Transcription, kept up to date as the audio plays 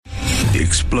the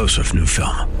explosive new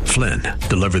film, Flynn,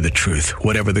 Deliver the Truth,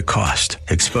 Whatever the Cost,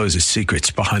 exposes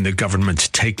secrets behind the government's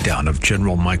takedown of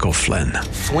General Michael Flynn.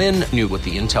 Flynn knew what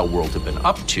the intel world had been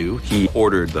up to. He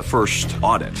ordered the first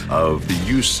audit of the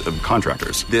use of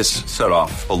contractors. This set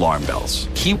off alarm bells.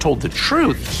 He told the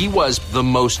truth. He was the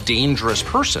most dangerous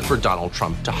person for Donald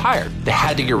Trump to hire. They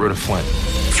had to get rid of Flynn.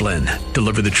 Flynn,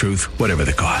 Deliver the Truth, Whatever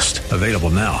the Cost. Available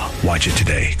now. Watch it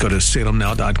today. Go to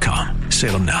salemnow.com.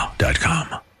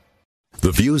 salemnow.com.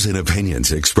 The views and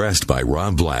opinions expressed by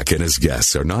Rob Black and his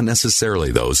guests are not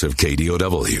necessarily those of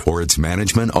KDOW or its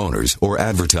management, owners, or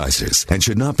advertisers and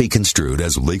should not be construed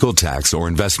as legal, tax, or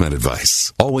investment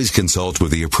advice. Always consult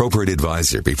with the appropriate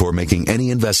advisor before making any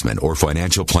investment or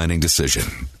financial planning decision.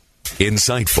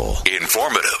 Insightful,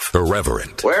 informative,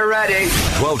 irreverent. We're ready.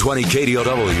 1220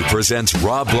 KDOW presents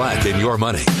Rob Black and Your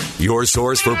Money, your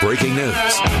source for breaking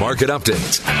news, market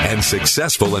updates, and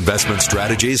successful investment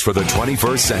strategies for the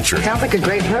 21st century. Sounds like a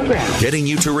great program. Getting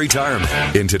you to retirement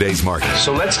in today's market.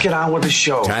 So let's get on with the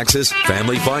show. Taxes,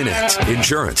 family finance,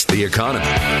 insurance, the economy,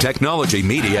 technology,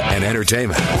 media, and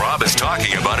entertainment. Rob is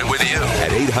talking about it with you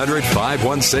at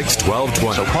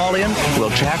 800-516-1220. So call in,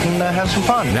 we'll chat and have some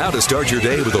fun. Now to start your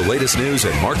day with the latest news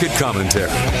and market commentary.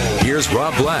 Here's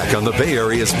Rob Black on the Bay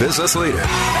Area's business leader,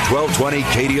 1220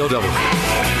 KDOW.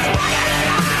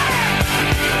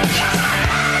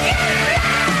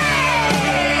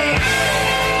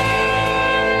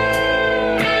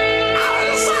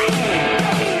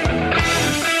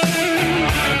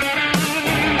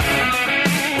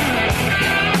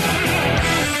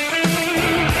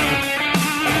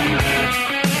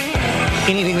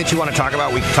 Anything that you want to talk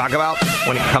about, we can talk about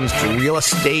when it comes to real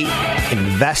estate,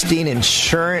 investing,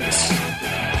 insurance,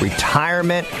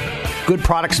 retirement, good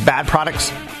products, bad products.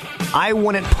 I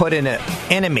wouldn't put an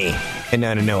enemy in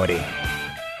an annuity.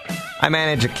 I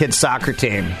manage a kid's soccer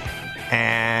team,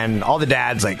 and all the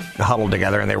dads like huddle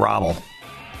together and they robble. And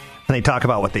they talk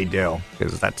about what they do,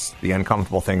 because that's the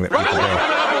uncomfortable thing that people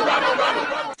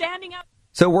do. Standing up.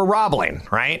 So we're robbling,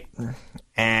 right?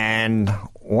 And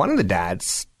one of the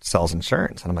dads sells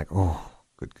insurance. And I'm like, oh,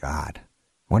 good God.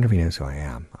 I wonder if he knows who I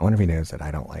am. I wonder if he knows that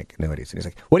I don't like annuities. And he's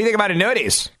like, what do you think about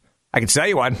annuities? I can sell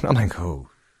you one. I'm like, oh,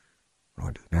 what do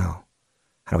I do now?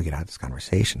 How do we get out of this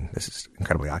conversation? This is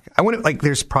incredibly awkward. I wouldn't, like,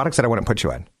 there's products that I wouldn't put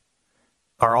you in.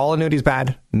 Are all annuities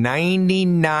bad?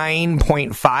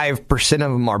 99.5% of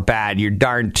them are bad. You're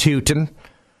darn tootin'.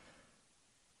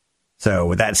 So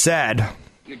with that said,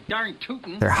 You're darn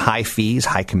tootin'. they're high fees,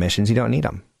 high commissions. You don't need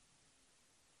them.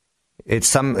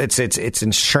 It's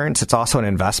insurance. It's also an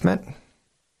investment.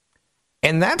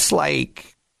 And that's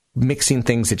like mixing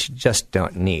things that you just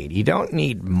don't need. You don't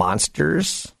need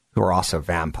monsters who are also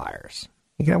vampires.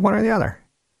 You can have one or the other.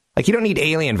 Like, you don't need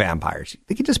alien vampires.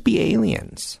 They could just be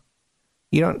aliens.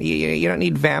 You don't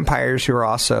need vampires who are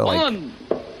also like... 1,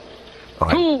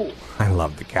 2, I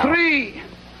love the cow. 3,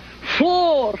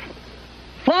 4,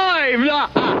 5. You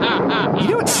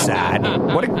know what's sad?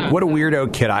 What a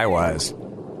weirdo kid I was.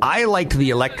 I liked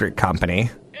the Electric Company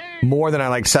more than I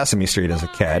liked Sesame Street as a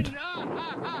kid.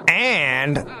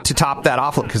 And to top that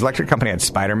off, because Electric Company had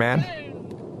Spider-Man.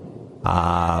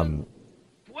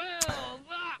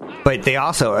 But I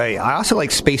also like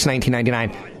Space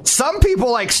 1999. Some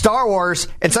people like Star Wars,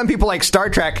 and some people like Star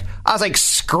Trek. I was like,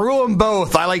 screw them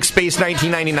both. I like Space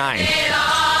 1999.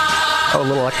 Oh,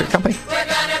 Little Electric Company? We're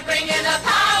gonna bring you the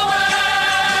power.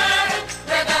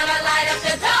 We're gonna light up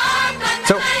the dark night.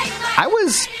 So I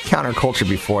was counterculture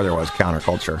before there was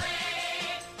counterculture.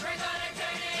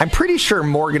 I'm pretty sure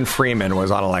Morgan Freeman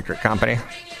was on Electric Company.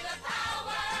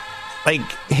 Like,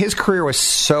 his career was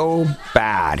so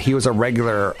bad. He was a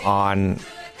regular on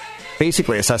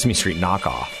basically a Sesame Street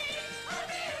knockoff.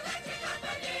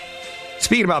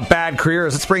 Speaking about bad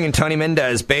careers, let's bring in Tony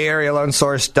Mendez,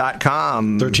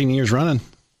 BayAreaLoanSource.com. 13 years running.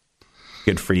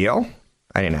 Good for you.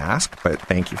 I didn't ask, but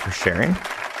thank you for sharing.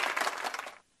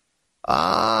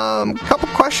 Couple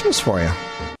questions for you.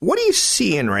 What are you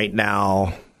seeing right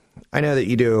now? I know that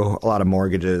you do a lot of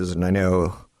mortgages, and I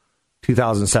know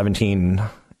 2017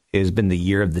 has been the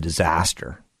year of the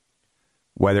disaster,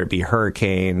 whether it be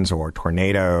hurricanes or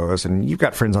tornadoes. And you've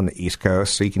got friends on the East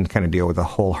Coast, so you can kind of deal with the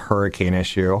whole hurricane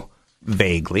issue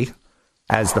vaguely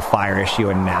as the fire issue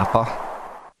in Napa.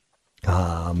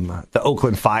 The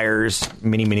Oakland fires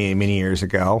many years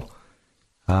ago.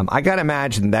 I got to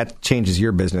imagine that changes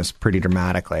your business pretty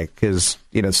dramatically because,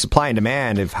 supply and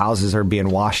demand, if houses are being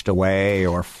washed away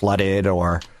or flooded,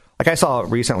 or like I saw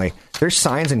recently, there's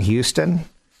signs in Houston,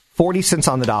 40 cents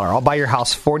on the dollar. I'll buy your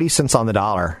house 40 cents on the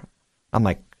dollar. I'm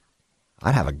like,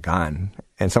 I'd have a gun.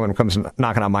 And someone comes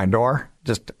knocking on my door.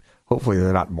 Just hopefully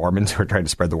they're not Mormons who are trying to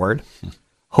spread the word.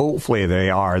 hopefully they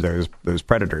are those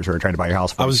predators who are trying to buy your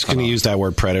house. I was going to use that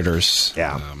word, predators.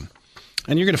 Yeah.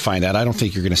 And you're going to find that. I don't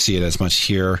think you're going to see it as much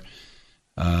here.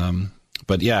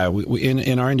 But yeah, we,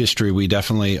 in our industry, we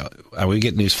definitely we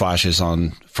get news flashes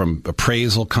from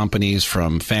appraisal companies,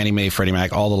 from Fannie Mae, Freddie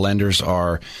Mac. All the lenders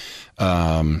are,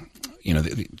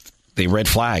 they red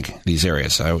flag these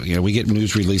areas. We get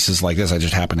news releases like this. I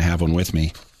just happen to have one with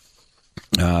me.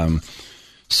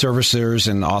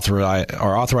 Servicers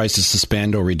are authorized to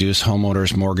suspend or reduce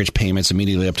homeowners' mortgage payments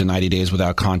immediately up to 90 days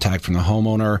without contact from the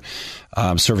homeowner.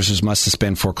 Servicers must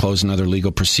suspend, foreclose, and other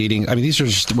legal proceedings. I mean, these are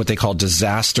just what they call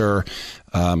disaster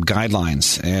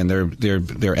guidelines, and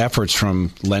they're efforts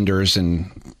from lenders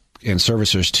and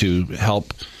servicers to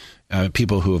help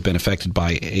people who have been affected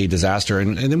by a disaster.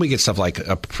 And then we get stuff like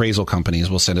appraisal companies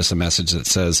will send us a message that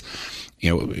says,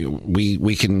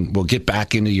 we'll get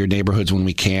back into your neighborhoods when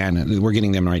we can. And we're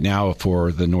getting them right now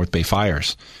for the North Bay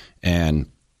fires. And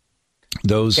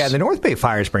those... Yeah, the North Bay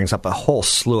fires brings up a whole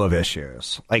slew of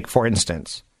issues. Like, for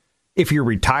instance, if you're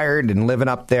retired and living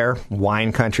up there,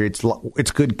 wine country,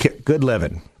 it's good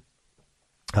living.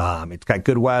 It's got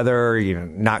good weather,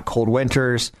 not cold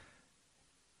winters.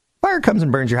 Fire comes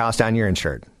and burns your house down, you're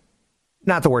insured.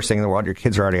 Not the worst thing in the world. Your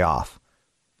kids are already off.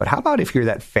 But how about if you're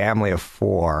that family of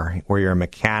four where you're a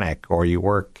mechanic or you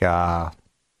work, I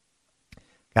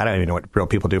don't even know what real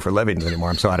people do for livings anymore.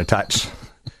 I'm so out of touch.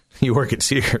 You work at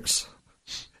Sears.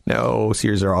 No,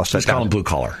 Sears are all shut down. Let's call them blue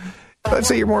collar. Let's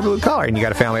say you're more blue collar and you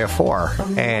got a family of four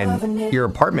and your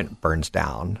apartment burns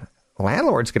down. The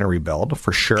landlord's going to rebuild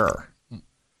for sure.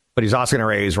 But he's also going to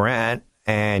raise rent.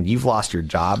 And you've lost your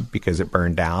job because it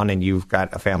burned down, and you've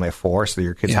got a family of four, so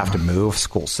your kids have to move,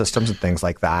 school systems and things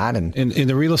like that. And in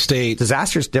the real estate,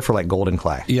 disasters differ like gold and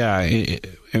clay. Yeah,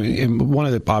 and one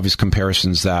of the obvious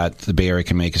comparisons that the Bay Area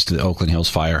can make is to the Oakland Hills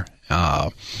fire.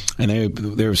 And you're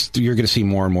going to see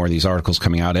more and more of these articles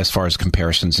coming out as far as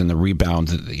comparisons and the rebound,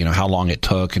 how long it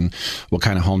took and what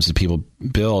kind of homes did people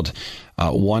build.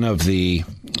 One of the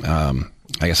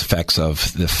effects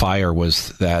of the fire was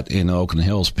that in Oakland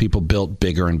Hills, people built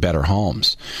bigger and better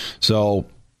homes. So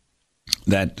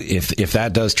that if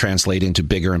that does translate into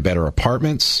bigger and better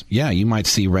apartments, you might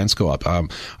see rents go up. I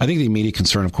think the immediate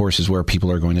concern, of course, is where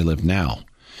people are going to live now.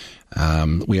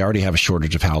 We already have a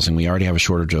shortage of housing. We already have a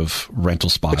shortage of rental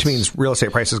spots. Which means real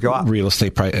estate prices go up. Real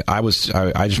estate price.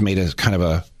 I just made a kind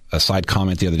of a side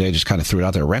comment the other day, just kind of threw it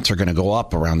out there. Rents are going to go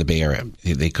up around the Bay Area.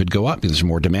 They could go up because there's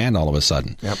more demand all of a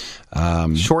sudden.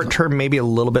 Yep. Short term, maybe a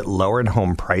little bit lower in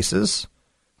home prices.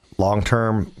 Long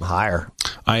term, higher.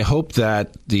 I hope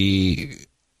that the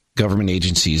government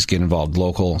agencies get involved,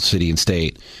 local, city, and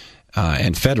state,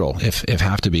 and federal, if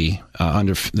have to be,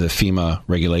 under the FEMA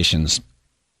regulations,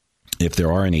 if there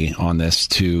are any on this,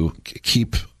 to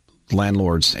keep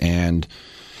landlords and,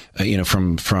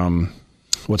 from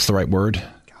what's the right word?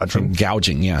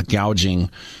 Gouging,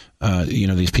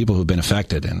 these people who've been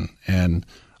affected. And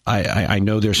I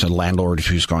know there's a landlord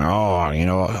who's going,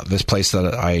 this place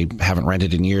that I haven't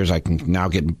rented in years, I can now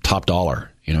get top dollar,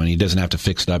 and he doesn't have to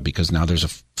fix it up because now there's a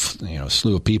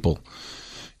slew of people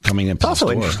coming in. What's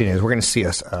also interesting is we're going to see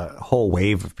a whole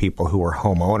wave of people who are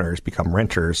homeowners become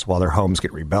renters while their homes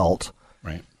get rebuilt.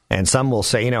 Right. And some will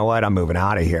say, you know what, I'm moving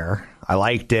out of here. I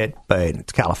liked it, but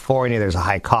it's California. There's a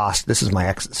high cost. This is my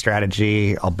exit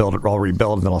strategy. I'll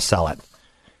rebuild, and then I'll sell it.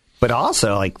 But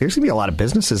also, there's going to be a lot of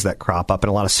businesses that crop up and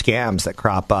a lot of scams that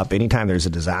crop up anytime there's a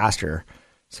disaster.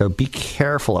 So be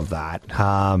careful of that.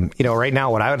 Right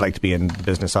now, what I would like to be in the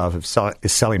business of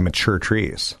is selling mature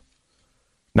trees.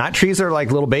 Not trees that are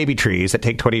like little baby trees that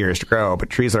take 20 years to grow, but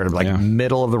trees that are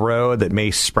middle of the road that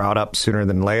may sprout up sooner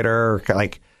than later,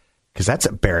 because that's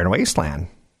a barren wasteland.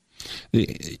 We're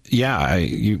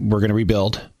going to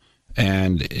rebuild.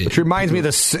 Which reminds me of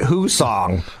the Who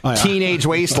song, Teenage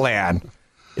Wasteland.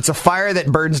 It's a fire that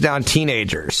burns down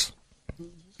teenagers.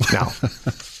 No.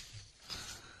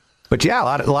 But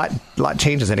a lot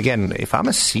changes. And again, if I'm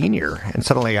a senior and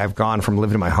suddenly I've gone from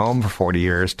living in my home for 40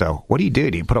 years to, what do?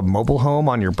 Do you put a mobile home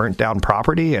on your burnt down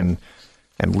property and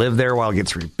live there while it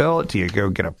gets rebuilt? Do you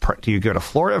go to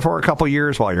Florida for a couple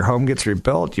years while your home gets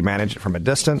rebuilt? Do you manage it from a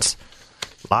distance?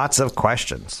 Lots of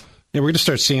questions. Yeah, we're going to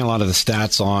start seeing a lot of the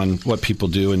stats on what people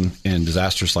do in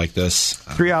disasters like this.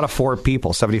 3 out of 4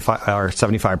 people,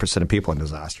 75% of people in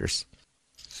disasters.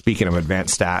 Speaking of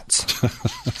advanced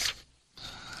stats.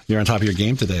 You're on top of your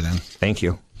game today, then. Thank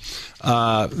you.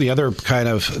 The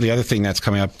other thing that's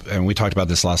coming up, and we talked about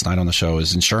this last night on the show,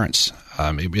 is insurance.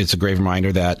 It's a grave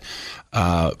reminder that,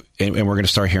 and we're going to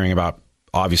start hearing about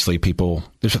obviously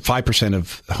there's 5%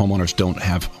 of homeowners don't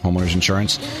have homeowners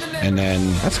insurance. And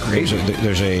then that's crazy.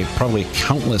 There's a probably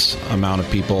countless amount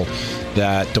of people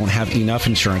that don't have enough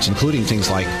insurance, including things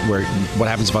like what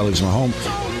happens if I lose my home?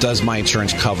 Does my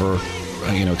insurance cover,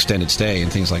 extended stay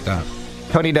and things like that?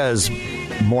 Tony does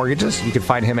mortgages. You can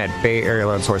find him at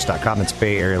BayAreaLoanSource.com. That's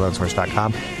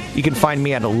BayAreaLoanSource.com. You can find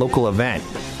me at a local event.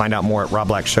 Find out more at Rob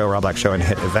Black Show, and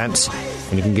hit events.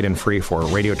 And you can get in free for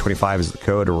Radio 25 is the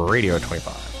code, or Radio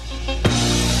 25.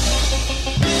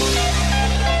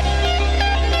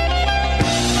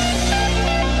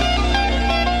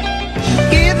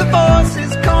 Hear the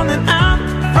voices calling out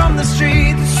from the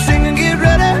streets, singing, get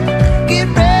ready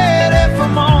for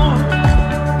more.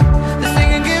 They're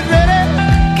singing, get ready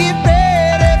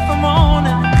for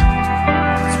morning.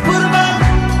 So put them up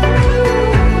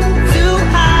too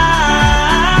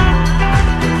high.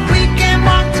 We can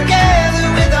walk together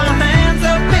with our hands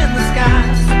up in the sky.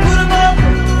 So put them up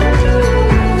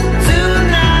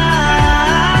tonight.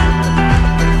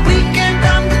 We can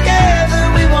come together,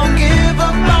 we won't give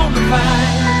up on the fight.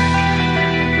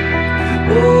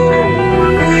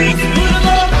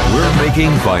 We're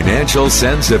making financial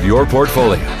sense of your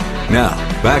portfolio. Now,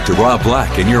 back to Rob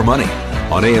Black and Your Money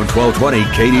on AM 1220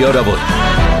 KDOW.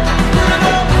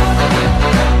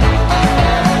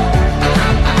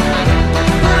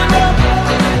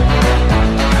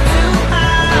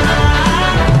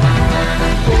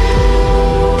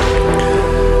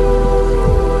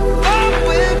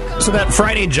 So that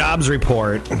Friday jobs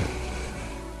report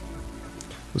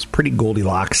was pretty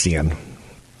Goldilocksian.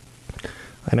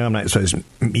 I know I'm not supposed to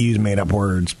use made-up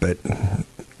words, but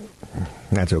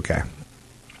that's okay.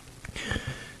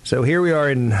 So here we are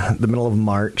in the middle of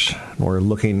March. We're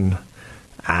looking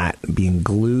at being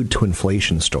glued to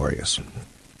inflation stories.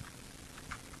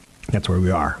 That's where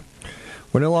we are.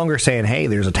 We're no longer saying, hey,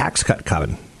 there's a tax cut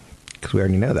coming, because we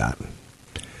already know that.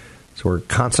 So we're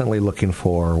constantly looking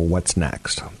for what's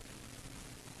next.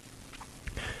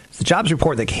 The jobs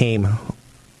report that came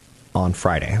on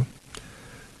Friday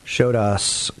showed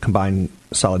us combined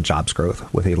solid jobs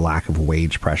growth with a lack of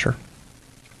wage pressure.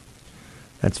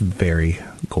 That's very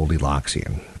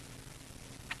Goldilocksian.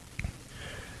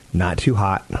 Not too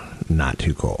hot, not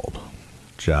too cold.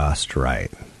 Just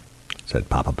right, said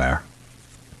Papa Bear.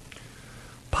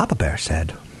 Papa Bear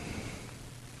said.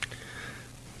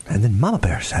 And then Mama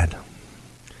Bear said.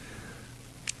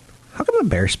 How come a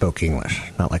bear spoke English,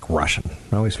 not like Russian?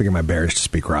 I always figure my bears to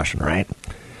speak Russian, right?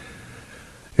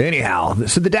 Anyhow,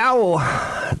 so the Dow,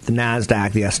 the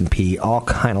NASDAQ, the S&P, all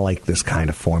kind of like this kind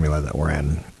of formula that we're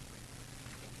in.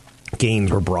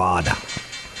 Gains were broad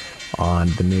on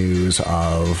the news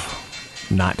of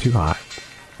not too hot,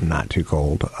 not too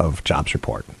cold of jobs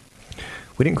report.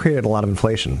 We didn't create a lot of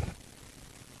inflation.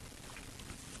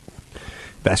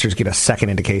 Investors get a second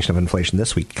indication of inflation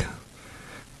this week.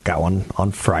 Got one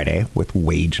on Friday with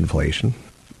wage inflation.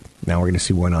 Now we're going to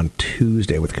see one on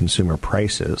Tuesday with consumer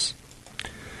prices.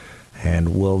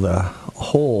 And will the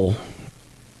wholesalers,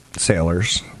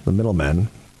 the middlemen,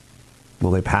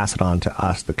 will they pass it on to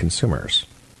us, the consumers?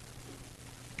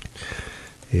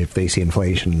 If they see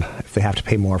inflation, if they have to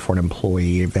pay more for an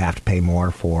employee, if they have to pay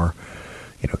more for,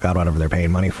 God, whatever they're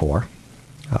paying money for,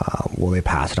 will they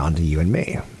pass it on to you and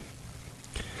me?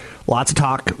 Lots of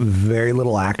talk, very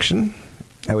little action.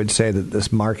 I would say that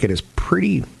this market is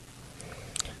pretty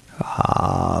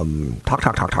talk,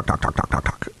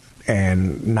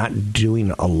 and not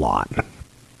doing a lot.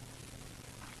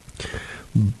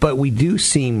 But we do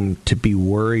seem to be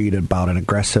worried about an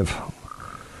aggressive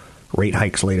rate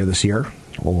hikes later this year,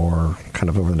 or kind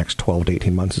of over the next 12 to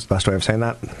 18 months is the best way of saying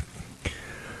that.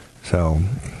 So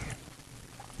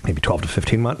maybe 12 to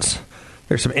 15 months.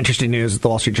 There's some interesting news. The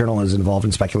Wall Street Journal is involved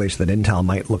in speculation that Intel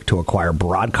might look to acquire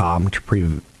Broadcom to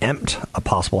preempt a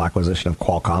possible acquisition of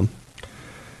Qualcomm.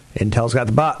 Intel's got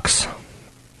the bucks.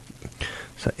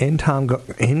 So Intel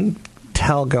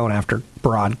going after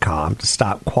Broadcom to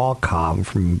stop Qualcomm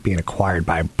from being acquired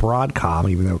by Broadcom,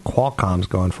 even though Qualcomm's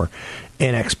going for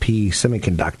NXP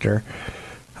Semiconductor.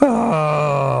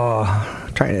 Oh,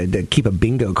 trying to keep a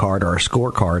bingo card or a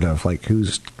scorecard of like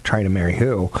who's trying to marry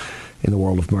who in the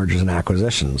world of mergers and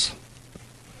acquisitions.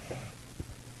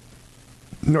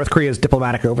 North Korea's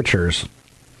diplomatic overtures,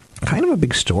 kind of a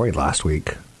big story last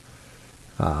week.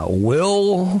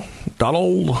 Will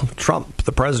Donald Trump,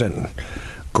 the president,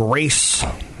 grace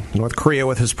North Korea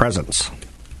with his presence?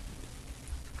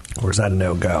 Or is that a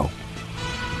no-go?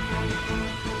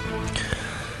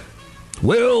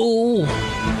 Will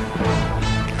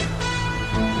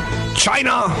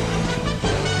China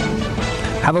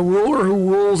have a ruler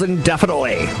who rules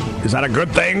indefinitely? Is that a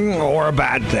good thing or a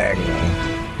bad thing?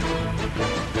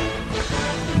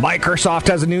 Microsoft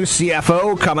has a new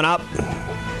CFO coming up.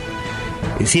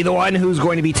 Is he the one who's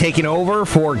going to be taking over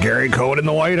for Gary Cohn in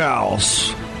the White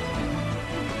House?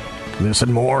 This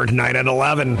and more tonight at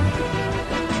 11.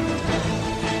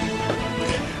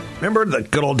 Remember the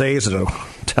good old days of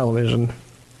television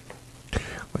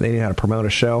when they knew how to promote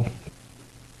a show?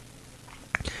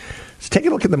 So take a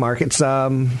look at the markets.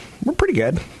 We're pretty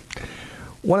good.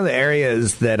 One of the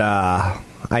areas that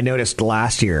I noticed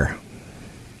last year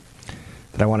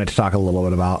that I wanted to talk a little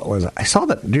bit about was I saw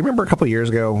that. Do you remember a couple of years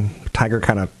ago, Tiger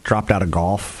kind of dropped out of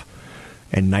golf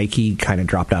and Nike kind of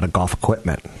dropped out of golf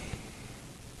equipment?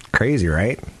 Crazy,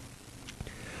 right?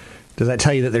 Does that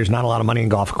tell you that there's not a lot of money in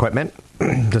golf equipment?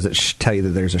 Does it tell you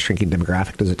that there's a shrinking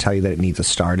demographic? Does it tell you that it needs a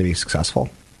star to be successful?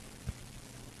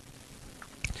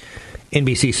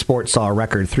 NBC Sports saw a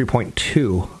record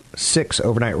 3.26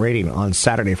 overnight rating on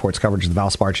Saturday for its coverage of the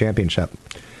Valspar Championship.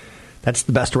 That's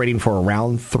the best rating for a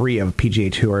round 3 of a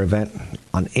PGA Tour event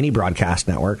on any broadcast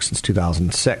network since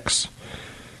 2006.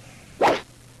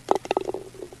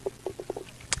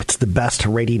 It's the best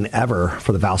rating ever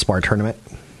for the Valspar tournament.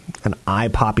 An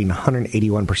eye-popping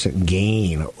 181%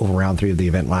 gain over round 3 of the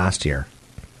event last year.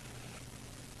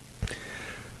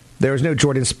 There was no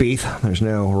Jordan Spieth. There's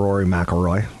no Rory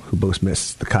McIlroy, who both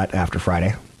missed the cut after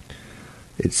Friday.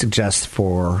 It suggests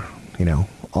for,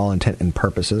 all intent and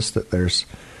purposes that there's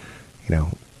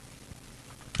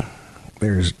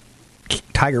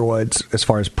Tiger Woods as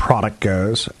far as product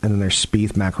goes, and then there's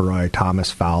Spieth, McIlroy,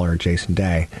 Thomas, Fowler, Jason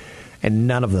Day, and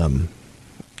none of them,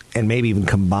 and maybe even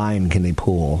combined, can they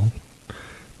pull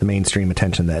the mainstream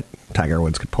attention that Tiger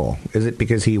Woods could pull. Is it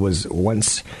because he was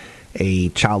once a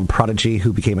child prodigy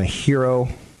who became a hero,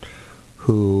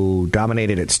 who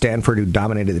dominated at Stanford, who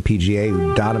dominated the PGA,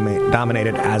 who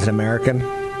dominated as an American,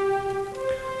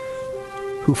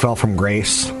 who fell from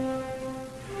grace,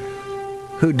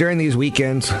 who during these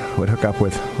weekends would hook up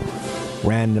with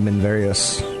random and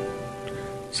various,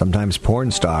 sometimes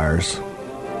porn stars,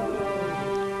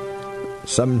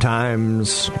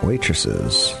 sometimes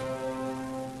waitresses,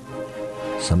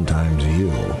 sometimes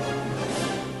you.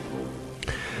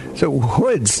 So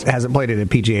Woods hasn't played at a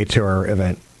PGA Tour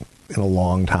event in a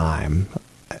long time.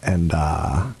 And,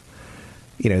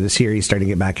 this year he's starting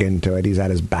to get back into it. He's had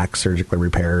his back surgically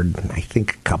repaired, I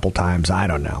think, a couple times. I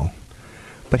don't know.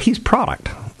 But he's product.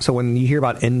 So when you hear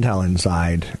about Intel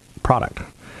Inside, product.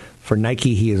 For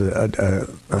Nike, he is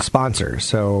a sponsor.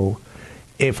 So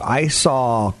if I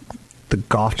saw the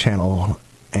Golf Channel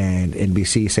and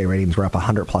NBC say ratings were up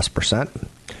 100+%,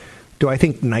 do I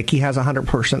think Nike has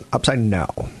 100% upside? No.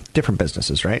 Different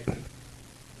businesses, right?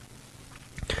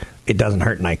 It doesn't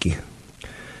hurt Nike.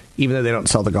 Even though they don't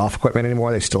sell the golf equipment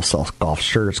anymore, they still sell golf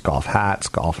shirts, golf hats,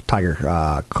 golf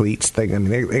Tiger cleats. They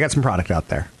got some product out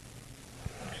there.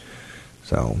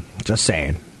 So, just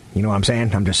saying. You know what I'm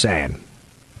saying? I'm just saying.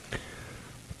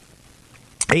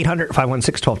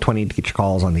 800-516-1220 to get your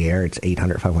calls on the air. It's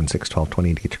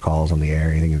 800-516-1220 to get your calls on the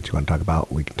air. Anything that you want to talk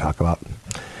about, we can talk about.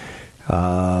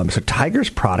 So Tiger's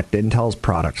product, Intel's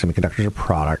product, semiconductors are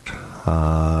product,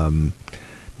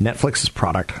 Netflix's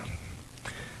product.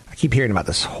 I keep hearing about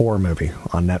this horror movie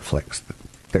on Netflix.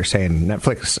 They're saying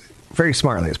Netflix very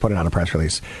smartly is putting out a press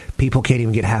release. People can't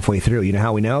even get halfway through. You know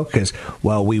how we know? Because,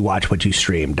 we watch what you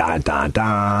stream. Da da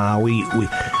da.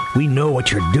 We know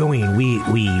what you're doing.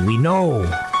 We know.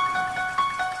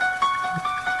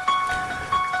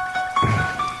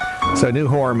 So new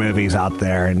horror movies out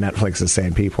there, and Netflix is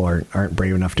saying people aren't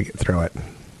brave enough to get through it.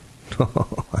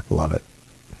 I love it.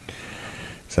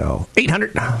 So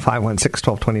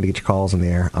 800-516-1220 to get your calls in the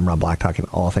air. I'm Rob Black, talking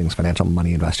all things financial,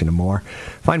 money, investing, and more.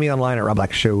 Find me online at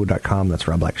robblackshow.com. That's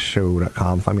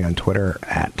robblackshow.com. Find me on Twitter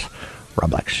at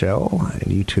Rob Black Show and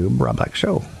YouTube, Rob Black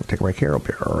Show. We'll take a break here. I'll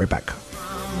be right back.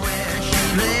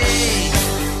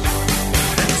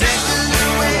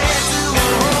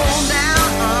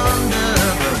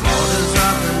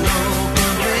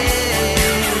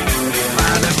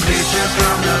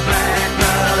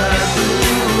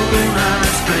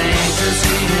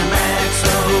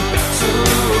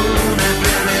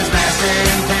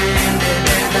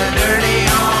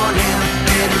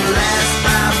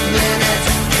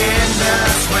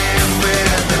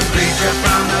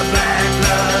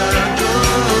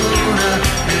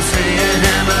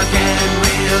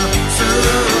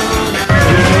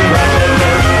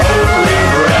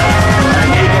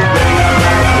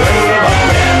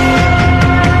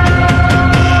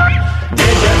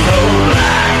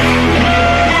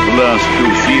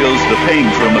 The pain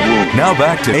from the wound. Now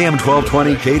back to AM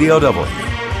 1220 KDOW.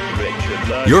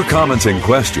 Your comments and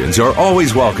questions are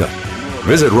always welcome.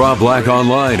 Visit Rob Black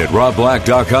online at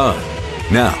robblack.com.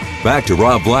 Now, back to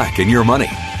Rob Black and your money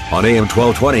on AM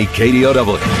 1220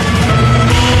 KDOW.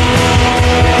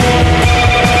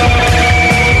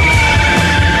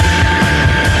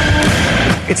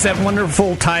 It's that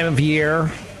wonderful time of year.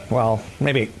 Well,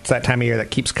 maybe it's that time of year that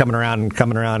keeps coming around and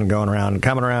coming around and going around and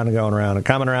coming around and going around and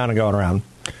coming around and going around.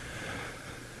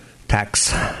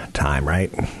 Tax time,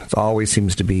 right? It always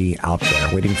seems to be out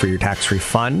there waiting for your tax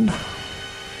refund.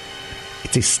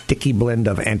 It's a sticky blend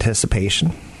of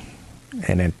anticipation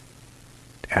and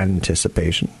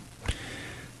anticipation.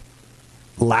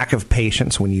 Lack of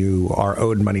patience when you are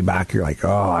owed money back. You're like, oh,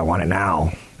 I want it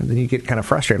now. And then you get kind of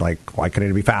frustrated, like, why couldn't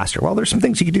it be faster? Well, there's some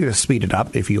things you can do to speed it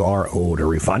up if you are owed a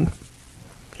refund.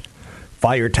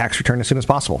 File your tax return as soon as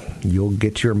possible. You'll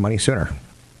get your money sooner.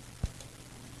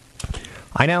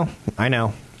 I know.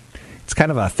 It's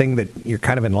kind of a thing that you're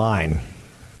kind of in line.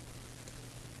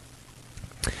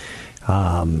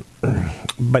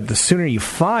 But the sooner you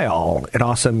file, it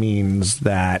also means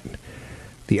that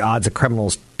the odds of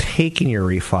criminals taking your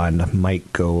refund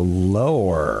might go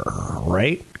lower,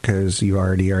 right? Because you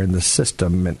already are in the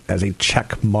system as a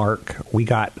check mark. We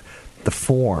got the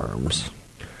forms.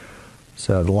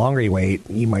 So the longer you wait,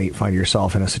 you might find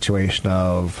yourself in a situation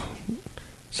of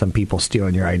some people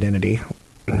stealing your identity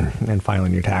and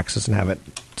filing your taxes and have it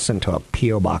sent to a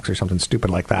P.O. box or something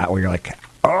stupid like that, where you're like,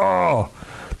 oh,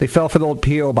 they fell for the old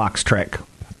P.O. box trick.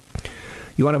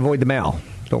 You want to avoid the mail.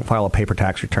 Don't file a paper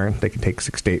tax return. They can take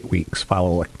 6 to 8 weeks. File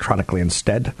electronically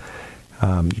instead.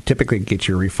 You typically get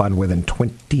your refund within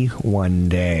 21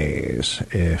 days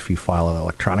if you file it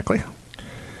electronically.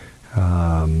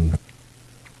 I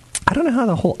don't know how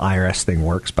the whole IRS thing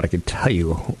works, but I can tell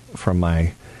you from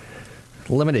my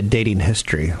limited dating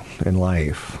history in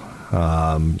life,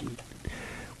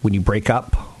 when you break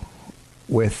up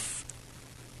with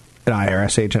an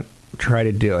IRS agent, try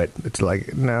to do it. It's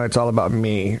like, no, it's all about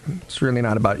me. It's really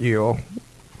not about you.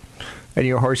 And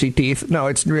your horsey teeth. No,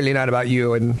 it's really not about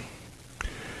you. And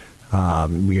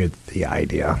we're the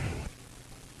idea.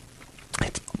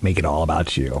 Make it all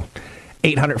about you.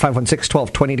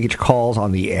 800-516-1220 to get your calls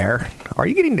on the air. Are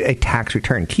you getting a tax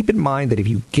return? Keep in mind that if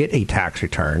you get a tax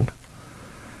return,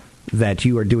 that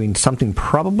you are doing something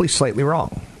probably slightly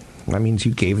wrong. That means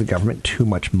you gave the government too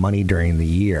much money during the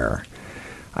year.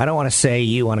 I don't want to say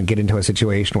you want to get into a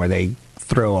situation where they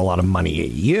throw a lot of money at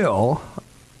you.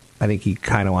 I think you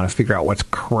kind of want to figure out what's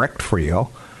correct for you.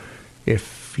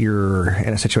 If you're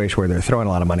in a situation where they're throwing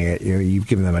a lot of money at you, you've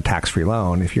given them a tax-free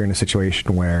loan. If you're in a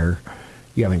situation where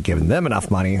you haven't given them enough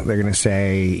money, they're going to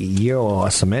say you owe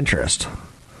us some interest.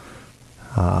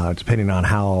 Depending on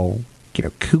how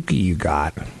kooky you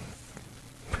got.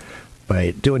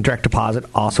 But doing direct deposit,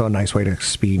 also a nice way to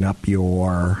speed up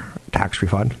your tax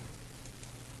refund.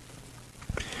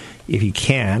 If you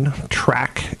can,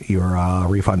 track your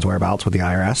refund's whereabouts with the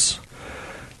IRS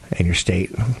and your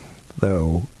state.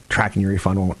 Though tracking your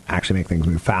refund won't actually make things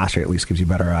move faster. It at least gives you a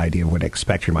better idea of when to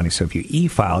expect your money. So if you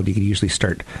e-filed, you can usually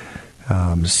start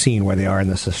seeing where they are in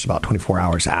the system about 24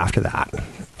 hours after that.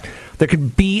 There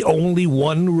could be only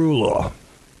one ruler,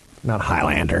 not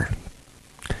Highlander.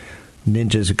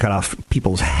 Ninjas who cut off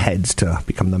people's heads to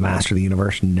become the master of the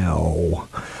universe? No.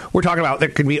 We're talking about there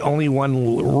could be only one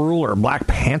ruler. Black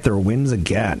Panther wins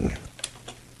again.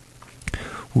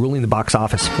 Ruling the box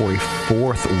office for a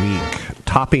fourth week,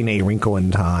 topping A Wrinkle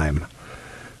in Time,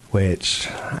 which,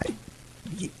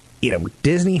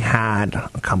 Disney had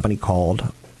a company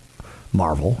called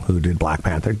Marvel, who did Black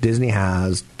Panther. Disney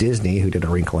has Disney, who did A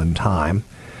Wrinkle in Time.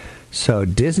 So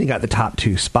Disney got the top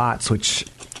two spots, which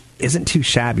isn't too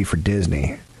shabby for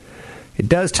Disney. It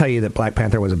does tell you that Black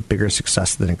Panther was a bigger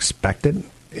success than expected.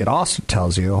 It also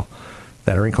tells you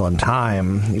that A Wrinkle in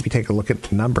Time, if you take a look at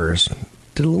the numbers,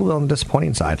 did a little bit on the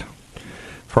disappointing side.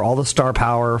 For all the star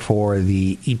power, for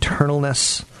the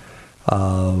eternalness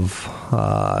of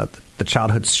the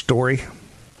childhood story,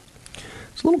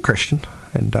 it's a little Christian.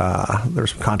 And there was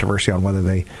some controversy on whether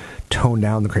they toned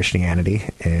down the Christianity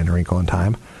in A Wrinkle in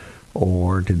Time,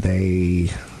 or did they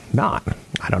not?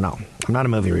 I don't know. I'm not a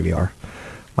movie reviewer.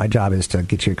 My job is to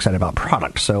get you excited about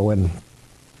product. So when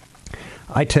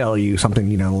I tell you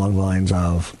something, along the lines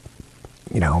of,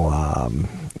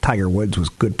 Tiger Woods was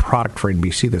good product for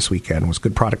NBC this weekend, was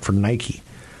good product for Nike.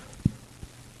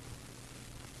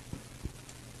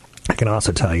 I can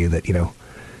also tell you that,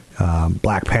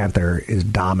 Black Panther is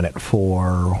dominant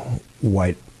for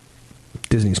what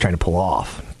Disney's trying to pull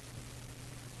off.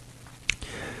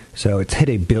 So it's hit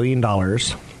 $1 billion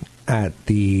at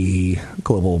the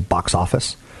global box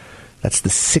office. That's the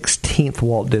 16th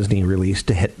Walt Disney release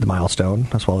to hit the milestone,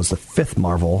 as well as the 5th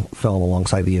Marvel film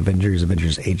alongside the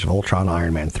Avengers Age of Ultron,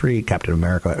 Iron Man 3, Captain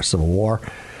America, Civil War.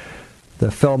 The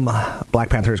film Black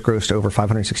Panther has grossed over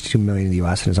 $562 million in the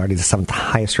U.S. and is already the 7th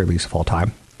highest release of all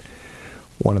time.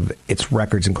 One of its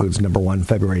records includes number one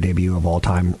February debut of all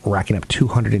time, racking up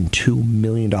 $202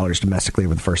 million domestically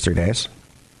over the first 3 days.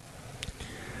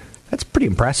 That's pretty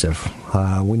impressive.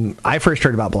 When I first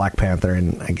heard about Black Panther,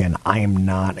 and again, I am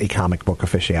not a comic book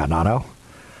aficionado,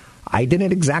 I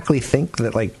didn't exactly think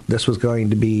that this was going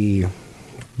to be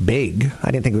big. I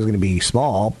didn't think it was going to be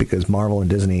small because Marvel and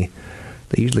Disney,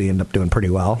 they usually end up doing pretty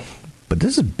well. But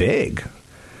this is big.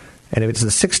 And if it's the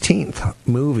 16th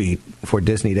movie for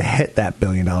Disney to hit that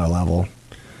billion-dollar level,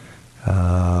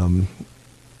 I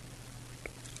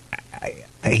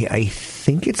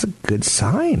think it's a good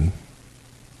sign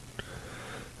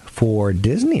for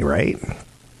Disney, right?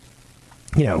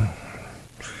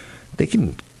 They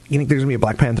can. You think there's going to be a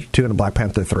Black Panther 2 and a Black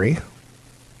Panther 3?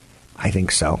 I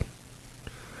think so.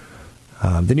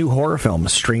 The new horror film, The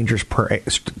Strangers Pray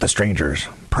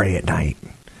at Night,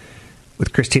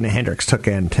 with Christina Hendricks, took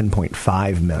in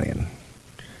 $10.5 million.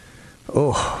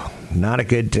 Oh, not a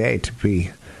good day to be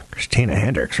Christina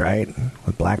Hendricks, right?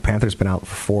 With Black Panther's been out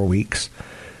for 4 weeks.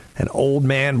 An old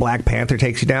man Black Panther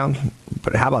takes you down.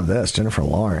 But how about this? Jennifer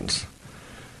Lawrence.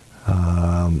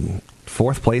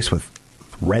 4th place with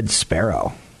Red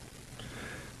Sparrow.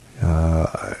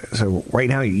 So right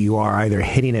now you are either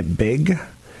hitting it big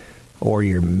or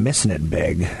you're missing it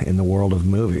big in the world of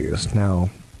movies. Now,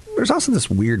 there's also this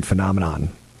weird phenomenon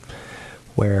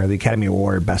where the Academy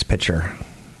Award Best Picture,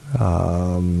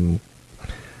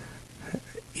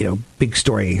 big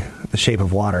story, The Shape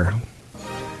of Water,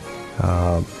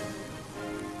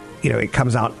 it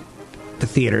comes out to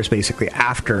theaters basically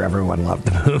after everyone loved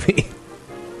the movie.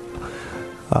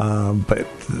 But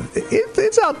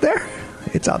it's out there.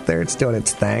 It's out there. It's doing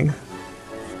its thing.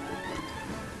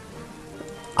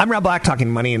 I'm Rob Black, talking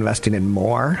money, investing, and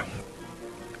more.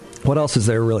 What else is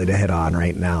there really to hit on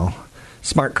right now?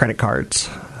 Smart credit cards.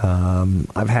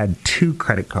 I've had 2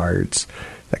 credit cards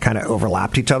that kind of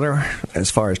overlapped each other as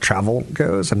far as travel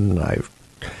goes, and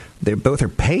they both are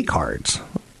pay cards.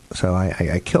 So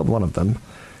I killed one of them.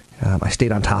 I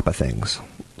stayed on top of things.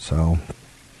 So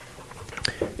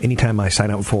anytime I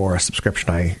sign up for a subscription,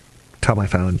 I tell my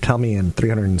phone, tell me in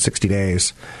 360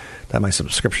 days that my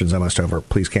subscription's almost over.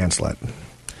 Please cancel it.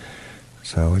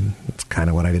 So it's kind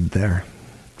of what I did there.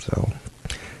 So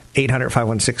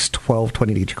 800-516-1220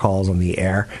 to get your calls on the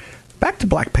air. Back to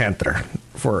Black Panther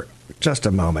for just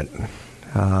a moment.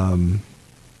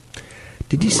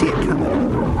 Did you see it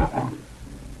coming?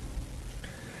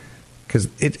 Because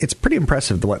it's pretty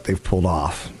impressive what they've pulled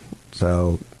off.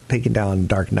 So taking down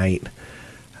Dark Knight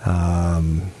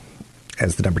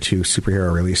as the number 2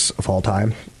 superhero release of all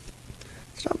time,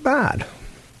 it's not bad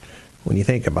when you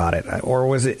think about it.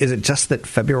 Or is it just that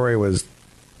February was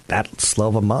that slow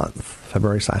of a month,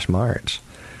 February/March,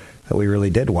 that we really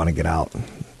did want to get out?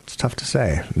 It's tough to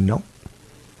say. Nope.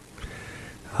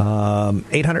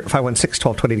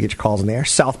 800-516-1220 to get your calls in the air.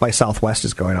 South by Southwest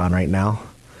is going on right now.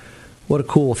 What a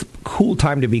cool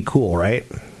time to be cool, right?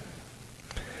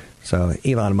 So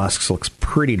Elon Musk looks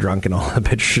pretty drunk in all the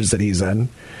pictures that he's in.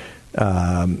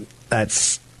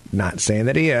 That's not saying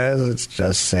that he is. It's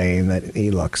just saying that he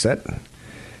looks it.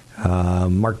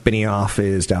 Mark Benioff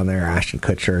is down there. Ashton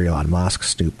Kutcher, Elon Musk,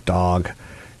 Snoop Dogg,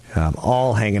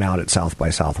 all hanging out at South by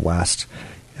Southwest.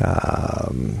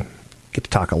 Get to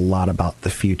talk a lot about the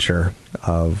future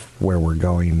of where we're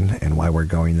going and why we're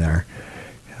going there.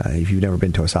 If you've never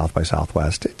been to a South by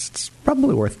Southwest, it's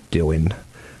probably worth doing.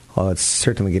 Well, it's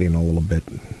certainly getting a little bit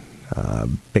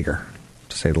bigger,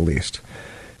 to say the least.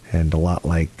 And a lot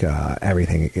like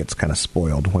everything, it gets kind of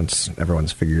spoiled once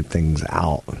everyone's figured things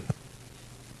out.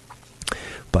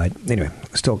 But anyway,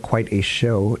 still quite a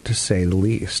show, to say the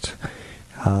least.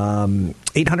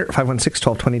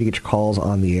 800-516-1220 to get your calls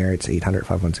on the air. It's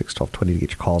 800-516-1220 to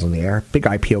get your calls on the air. Big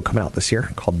IPO coming out this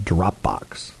year called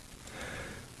Dropbox.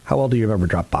 How well do you remember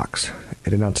Dropbox?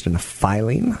 It announced in a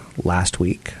filing last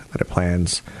week that it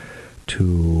plans to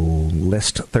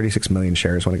list 36 million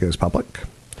shares when it goes public.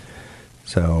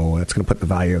 So that's going to put the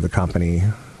value of the company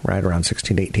right around $16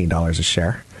 to $18 a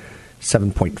share.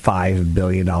 $7.5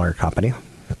 billion company.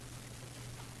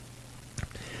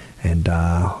 And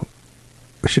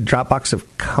should Dropbox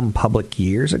have come public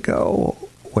years ago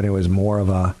when it was more of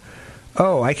a,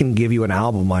 oh, I can give you an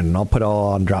album and I'll put it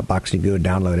all on Dropbox and you go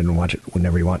download it and watch it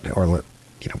whenever you want, or,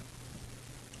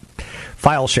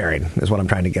 file sharing is what I'm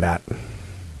trying to get at.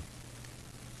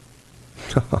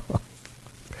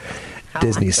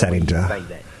 Disney's setting to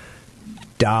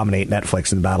dominate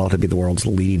Netflix in battle to be the world's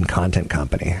leading content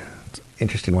company. It's an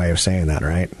interesting way of saying that,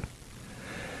 right?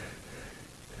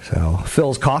 So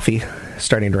Phil's Coffee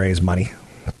starting to raise money.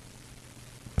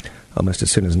 almost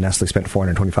as soon as Nestle spent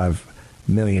 $425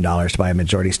 million to buy a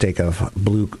majority stake of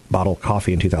Blue Bottle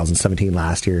Coffee in 2017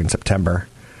 last year in September.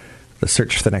 The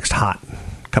search for the next hot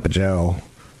cup of joe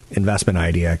investment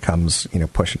idea comes,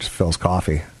 pushing to Phil's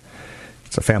Coffee.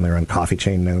 It's a family-run coffee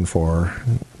chain known for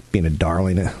being a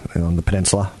darling on the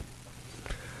peninsula.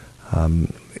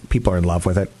 People are in love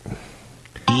with it.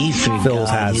 Phil's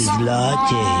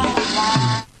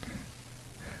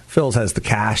has the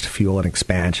cash to fuel an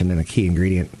expansion and a key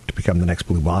ingredient to become the next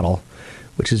Blue Bottle,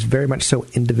 which is very much so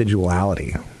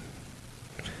individuality.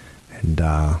 And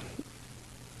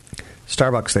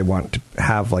Starbucks, they want to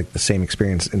have like the same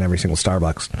experience in every single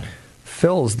Starbucks.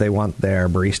 Phil's, they want their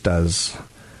baristas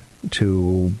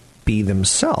to be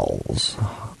themselves.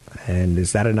 And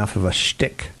is that enough of a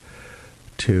shtick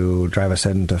to drive us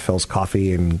into Phil's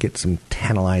Coffee and get some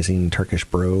tantalizing Turkish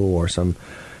brew or some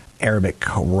Arabic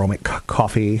aromatic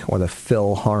coffee or the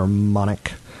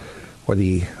Philharmonic or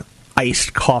the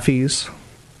iced coffees?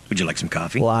 Would you like some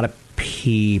coffee? A lot of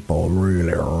people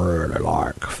really, really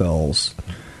like Phil's.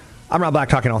 I'm Rob Black,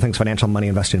 talking all things financial, money,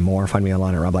 investing, and more. Find me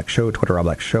online at Rob Black Show, Twitter, Rob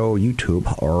Black Show, YouTube,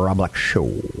 Rob Black Show.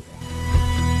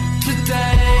 Today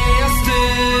I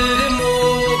stood and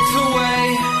walked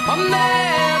away. I'm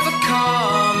never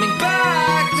coming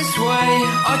back this way.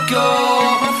 I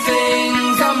got my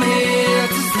things, I'm here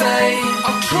to stay.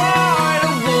 I'll try to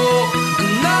walk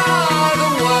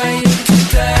another way.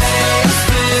 Today I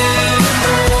stood and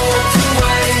walked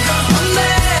away. I'm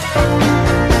never.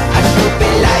 I could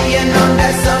be lying on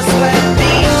that sunset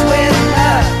beach with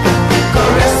her,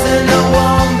 caressing her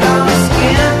warm brown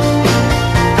skin.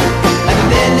 And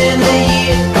then in a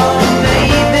year, or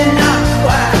maybe not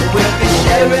quite, we'll be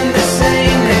sharing the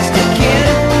same next of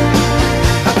kin.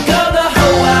 I go the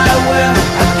whole wide world,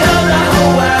 I go the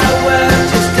whole wide world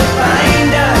just to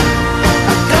find her.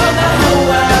 I go the whole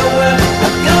wide world, I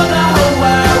go the whole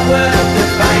wide world to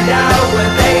find out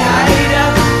where they hide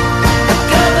her. I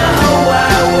go the whole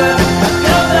wide world, I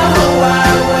go the whole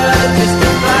wide world just to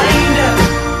find her.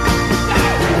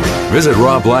 Visit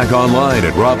Rob Black online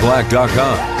at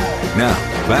robblack.com. Now,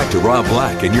 back to Rob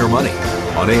Black and Your Money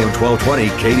on AM 1220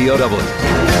 KDOW.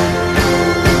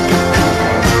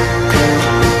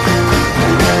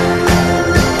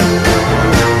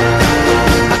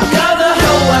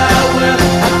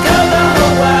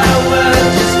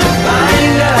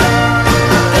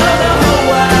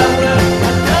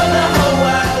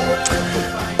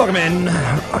 Welcome in.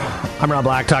 I'm Rob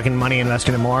Black, talking money,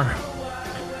 investing, and more.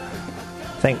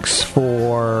 Thanks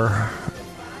for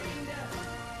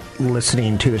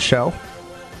listening to the show.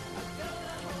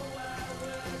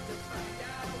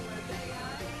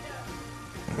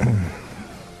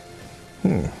 I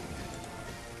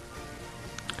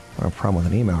have a problem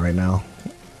with an email right now.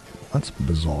 That's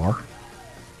bizarre.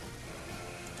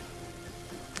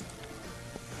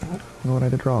 I don't know what I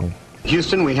did wrong.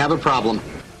 Houston, we have a problem.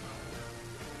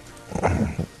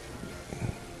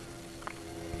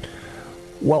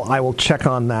 Well, I will check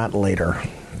on that later.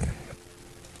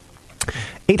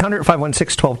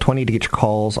 800-516-1220 to get your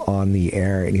calls on the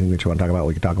air. Anything that you want to talk about,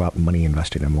 we can talk about money,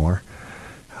 investing, and more.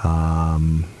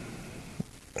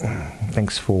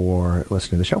 Thanks for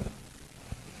listening to the show.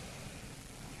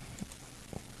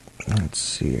 Let's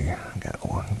see. I got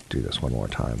to do this one more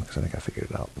time because I think I figured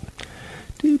it out.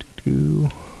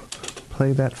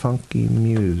 Play that funky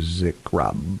music,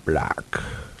 Rob Black.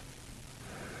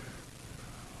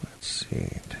 Let's see.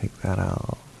 Take that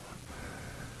out.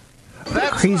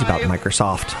 I'm crazy about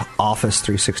Microsoft Office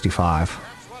 365.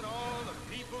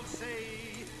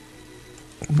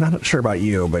 I'm not sure about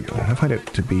you, but I find it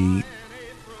to be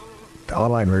the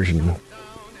online version.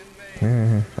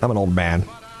 I'm an old man.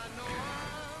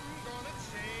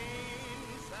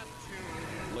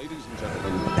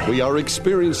 We are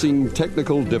experiencing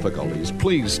technical difficulties.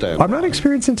 Please stand. I'm not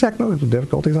experiencing technical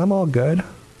difficulties. I'm all good.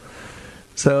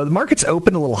 So the market's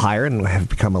opened a little higher and have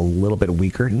become a little bit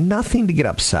weaker. Nothing to get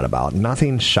upset about.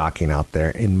 Nothing shocking out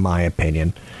there, in my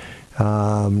opinion.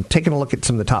 Taking a look at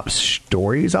some of the top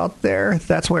stories out there,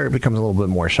 that's where it becomes a little bit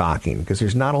more shocking because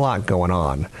there's not a lot going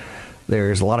on.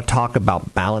 There's a lot of talk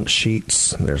about balance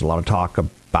sheets. There's a lot of talk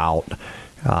about,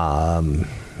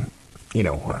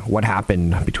 what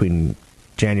happened between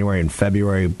January and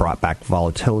February, brought back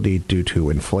volatility due to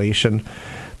inflation.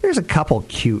 There's a couple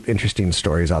cute, interesting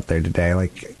stories out there today.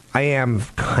 Like, I am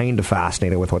kind of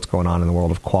fascinated with what's going on in the world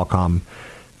of Qualcomm,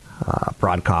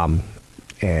 Broadcom,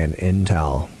 and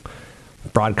Intel.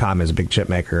 Broadcom is a big chip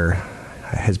maker,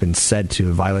 has been said to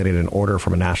have violated an order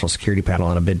from a national security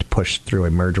panel in a bid to push through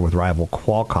a merger with rival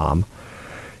Qualcomm.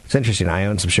 It's interesting. I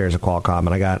own some shares of Qualcomm, and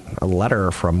I got a letter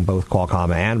from both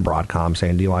Qualcomm and Broadcom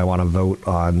saying, do I want to vote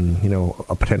on,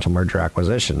 a potential merger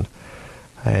acquisition?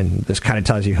 And this kind of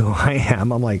tells you who I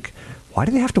am. I'm like, why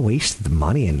do they have to waste the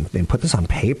money and put this on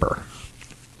paper?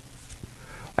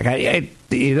 Like,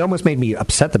 it almost made me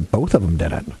upset that both of them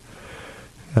did it.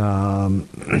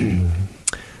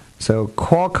 So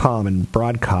Qualcomm and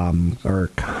Broadcom are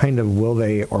kind of will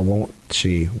they or won't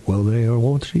she? Will they or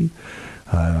won't she?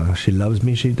 She loves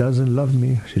me, she doesn't love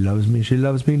me. She loves me, she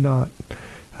loves me not.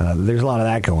 There's a lot of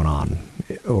that going on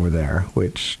over there,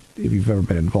 which, if you've ever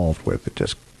been involved with, it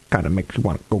just kind of makes you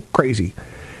want to go crazy.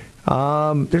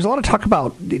 There's a lot of talk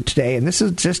about it today, and this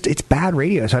is just, it's bad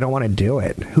radio, so I don't want to do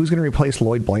it. Who's going to replace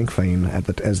Lloyd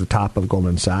Blankfein as the top of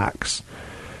Goldman Sachs?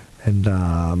 And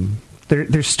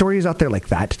there's stories out there like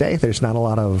that today. There's not a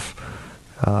lot of...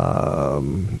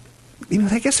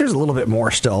 I guess there's a little bit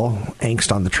more still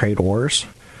angst on the trade wars.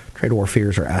 Trade war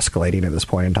fears are escalating at this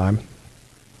point in time.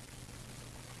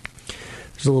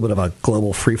 There's a little bit of a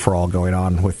global free-for-all going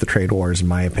on with the trade wars, in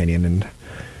my opinion. And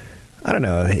I don't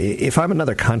know, if I'm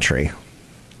another country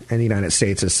and the United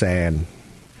States is saying,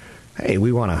 hey,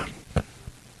 we want to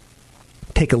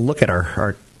take a look at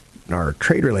our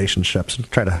trade relationships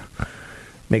and try to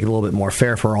make it a little bit more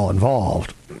fair for all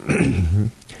involved.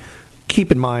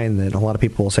 Keep in mind that a lot of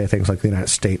people will say things like the United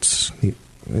States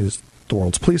is the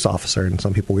world's police officer, and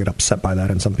some people get upset by that,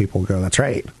 and some people go, that's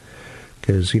right.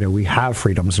 Because, we have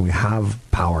freedoms, and we have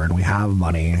power, and we have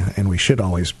money, and we should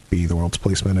always be the world's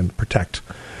policeman and protect,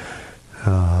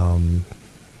 the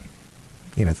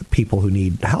people who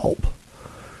need help.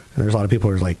 And there's a lot of people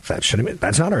who are like,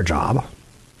 that's not our job.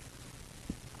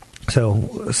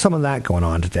 So some of that going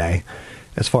on today.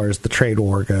 As far as the trade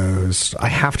war goes, I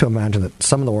have to imagine that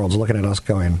some of the world's looking at us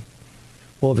going,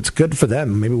 well, if it's good for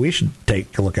them, maybe we should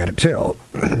take a look at it too.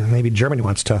 Maybe Germany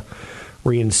wants to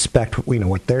reinspect,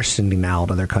 what they're sending out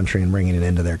of their country and bringing it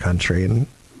into their country. And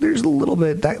there's a little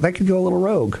bit, that could go a little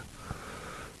rogue.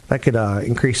 That could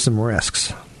increase some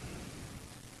risks.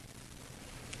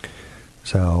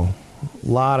 So, a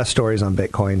lot of stories on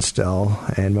Bitcoin still,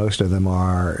 and most of them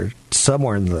are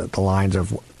somewhere in the lines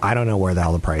of, I don't know where the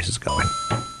hell the price is going.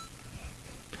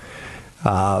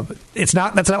 That's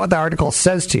not what the article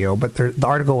says to you, but the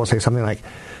article will say something like,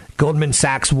 Goldman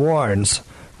Sachs warns,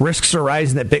 risks are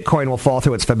rising that Bitcoin will fall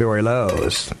through its February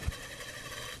lows.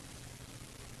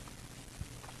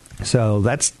 So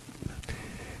that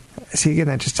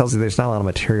just tells you there's not a lot of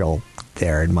material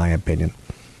there, in my opinion.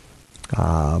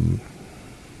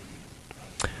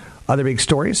 Other big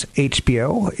stories,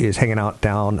 HBO is hanging out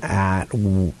down at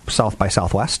South by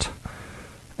Southwest,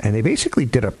 and they basically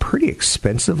did a pretty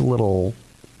expensive little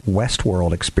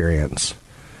Westworld experience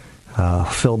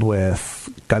filled with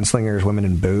gunslingers, women,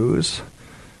 and booze.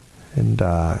 And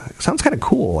sounds kind of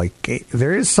cool. Like,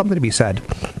 there is something to be said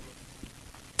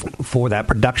for that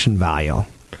production value,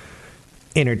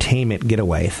 entertainment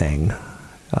getaway thing. There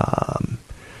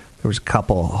was a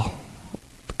couple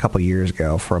years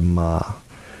ago from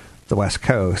the West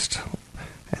Coast,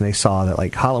 and they saw that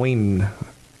like Halloween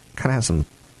kind of has some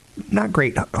not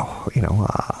great,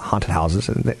 haunted houses,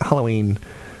 and Halloween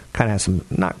kind of has some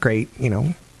not great,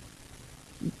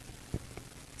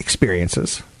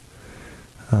 experiences.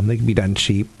 They can be done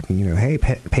cheap. Hey,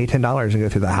 pay $10 and go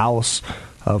through the house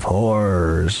of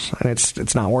horrors, and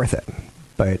it's not worth it.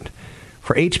 But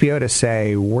for HBO to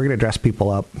say we're going to dress people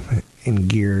up in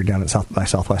gear down at South by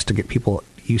Southwest to get people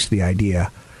used to the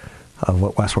idea of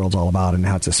what Westworld's all about and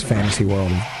how it's this fantasy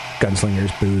world of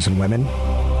gunslingers, booze, and women.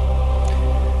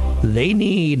 They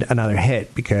need another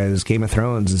hit because Game of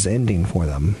Thrones is ending for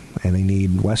them, and they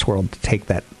need Westworld to take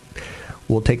that.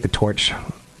 We'll take the torch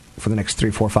for the next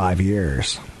 3, 4, 5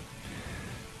 years.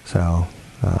 So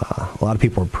a lot of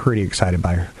people are pretty excited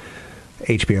by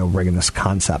HBO bringing this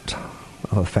concept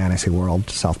of a fantasy world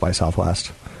to South by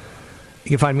Southwest. You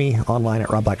can find me online at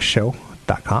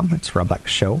robblackshow.com. It's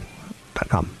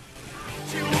robblackshow.com.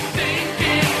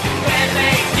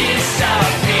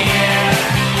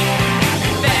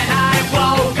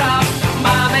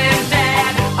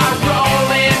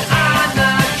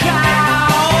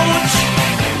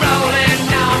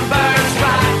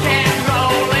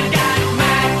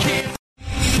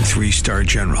 Three-star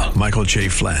General Michael J.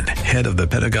 Flynn, head of the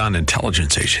Pentagon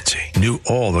Intelligence Agency, knew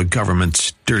all the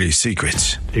government's dirty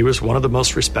secrets. He was one of the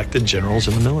most respected generals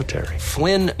in the military.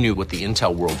 Flynn knew what the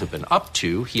intel world had been up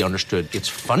to. He understood its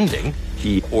funding.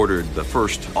 He ordered the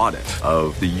first audit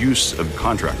of the use of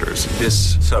contractors.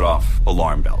 This set off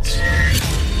alarm bells.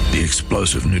 The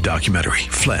explosive new documentary,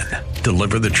 Flynn,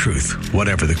 deliver the truth,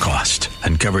 whatever the cost,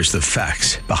 uncovers the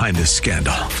facts behind the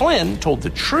scandal. Flynn told the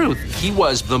truth. He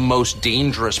was the most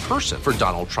dangerous person for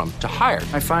Donald Trump to hire.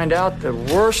 I find out the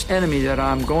worst enemy that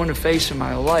I'm going to face in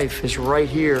my life is right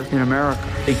here in America.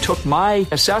 They took my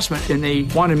assessment and they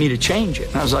wanted me to change it.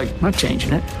 And I was like, I'm not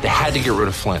changing it. They had to get rid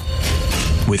of Flynn.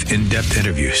 With in-depth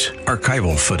interviews,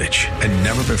 archival footage, and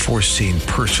never-before-seen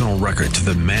personal records of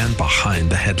the man behind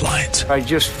the headlines. I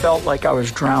just felt like I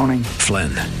was drowning. Flynn,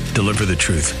 deliver the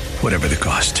truth, whatever the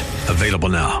cost. Available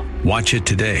now. Watch it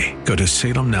today. Go to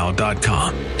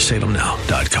salemnow.com.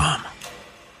 salemnow.com.